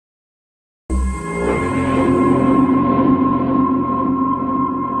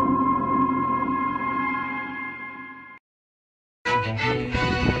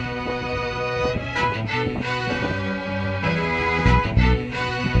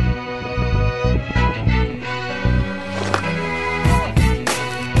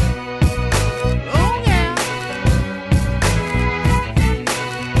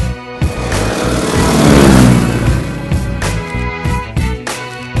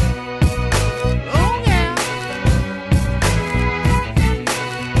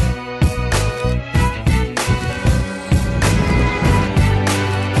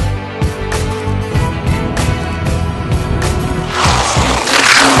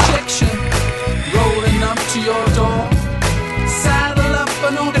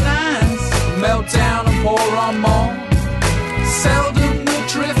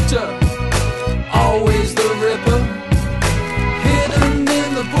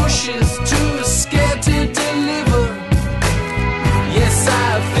cautious, too scared to deliver. Yes,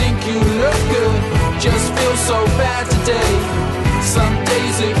 I think you look good, just feel so bad today. Some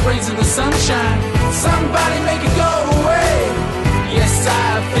days it rains in the sunshine, somebody make it go away. Yes,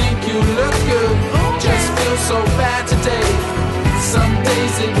 I think you look good, just feel so bad today. Some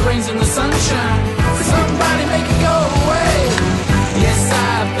days it rains in the sunshine, somebody make it go away. Yes,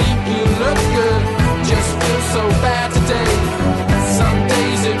 I think you look good, just feel so bad today. Some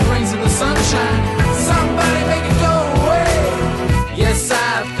days it rains in the sunshine, somebody make it go away. Yes,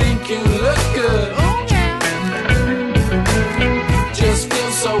 I think you look good, just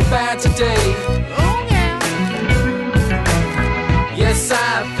feel so bad today. Yes, I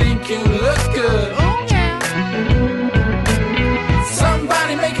think you look good,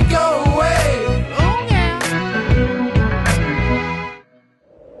 somebody make it go away.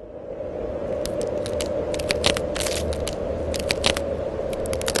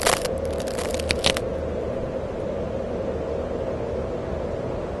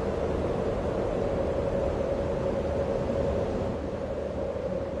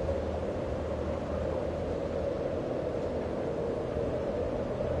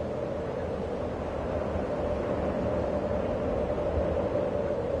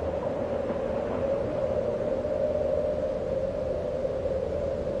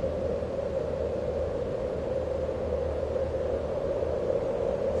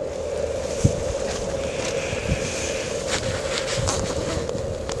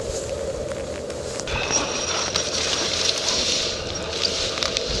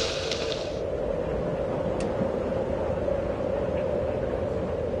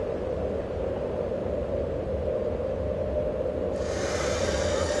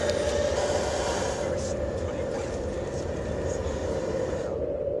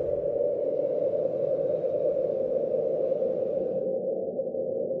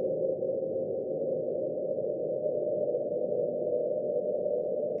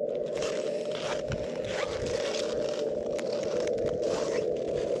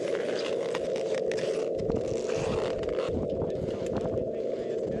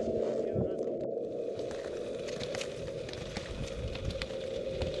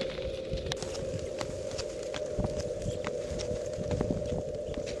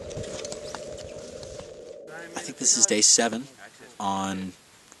 I think this is day 7 on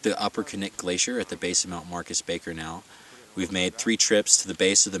the upper Knik glacier at the base of Mount Marcus Baker now. We've made 3 trips to the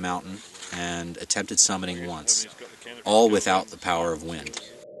base of the mountain and attempted summiting once, all without the power of wind.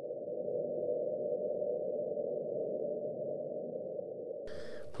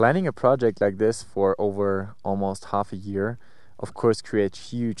 Planning a project like this for over almost half a year, of course,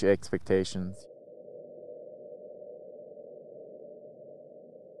 creates huge expectations.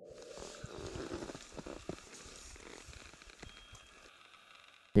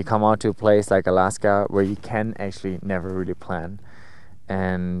 You come out to a place like Alaska where you can actually never really plan,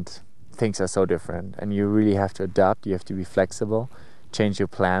 and things are so different, and you really have to adapt. You have to be flexible, change your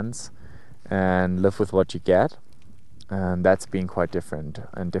plans, and live with what you get, and that's been quite different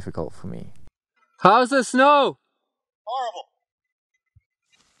and difficult for me. How's the snow? Horrible.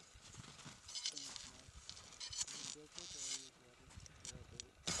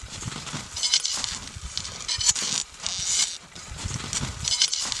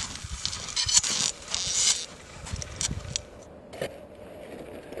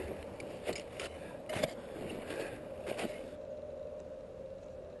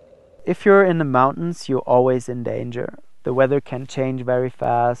 If you're in the mountains, you're always in danger. The weather can change very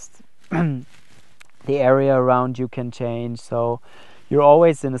fast. The area around you can change, so you're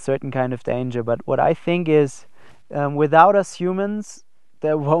always in a certain kind of danger. But what I think is, without us humans,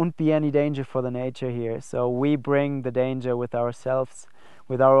 there won't be any danger for the nature here. So we bring the danger with ourselves,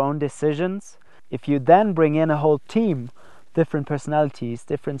 with our own decisions. If you then bring in a whole team, different personalities,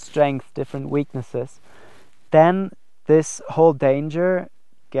 different strengths, different weaknesses, then this whole danger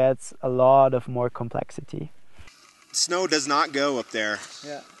gets a lot of more complexity. Snow does not go up there.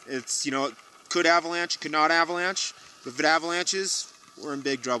 Yeah. It's, you know, it could avalanche, it could not avalanche. If it avalanches, we're in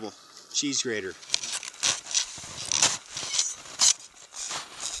big trouble. Cheese grater.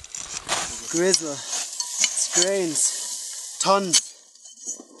 Grizzle, grains,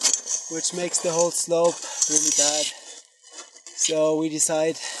 tons, which makes the whole slope really bad. So we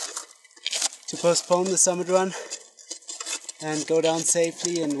decide to postpone the summit run and go down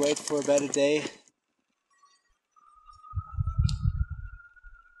safely and wait for a better day.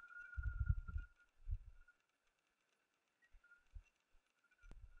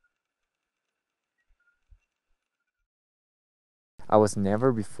 I was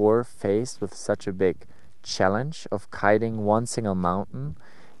never before faced with such a big challenge of kiting one single mountain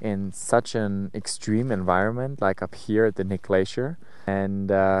in such an extreme environment like up here at the Knik Glacier,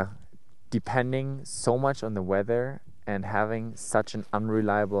 and depending so much on the weather and having such an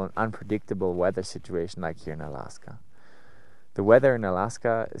unreliable and unpredictable weather situation like here in Alaska. The weather in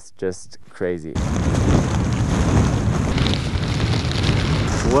Alaska is just crazy.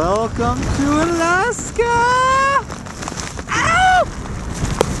 Welcome to Alaska! Ow!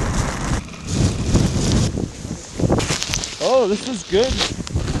 Oh, this is good.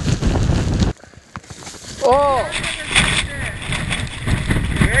 Oh!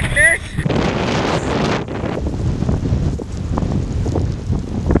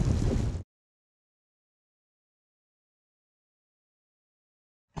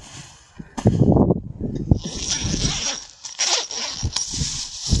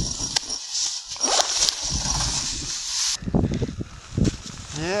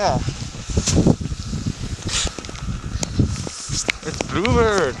 Yeah. It's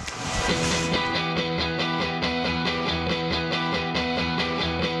Bluebird.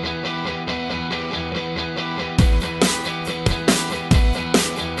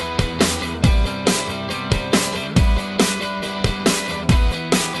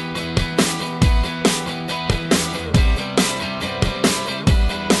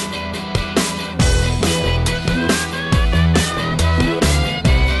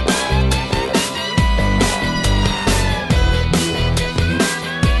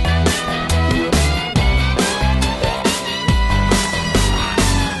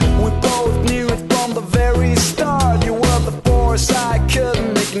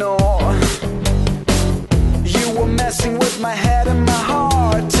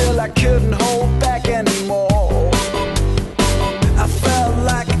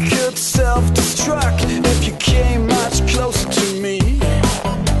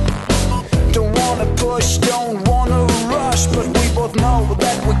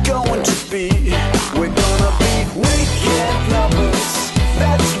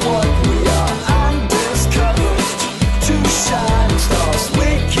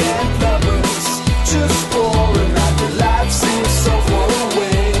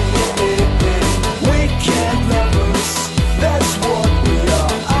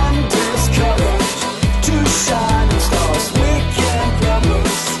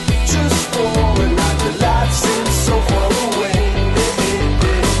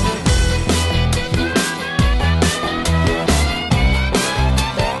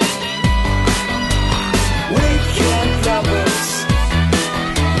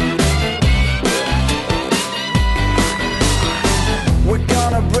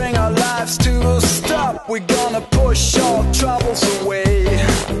 We're gonna push all troubles away.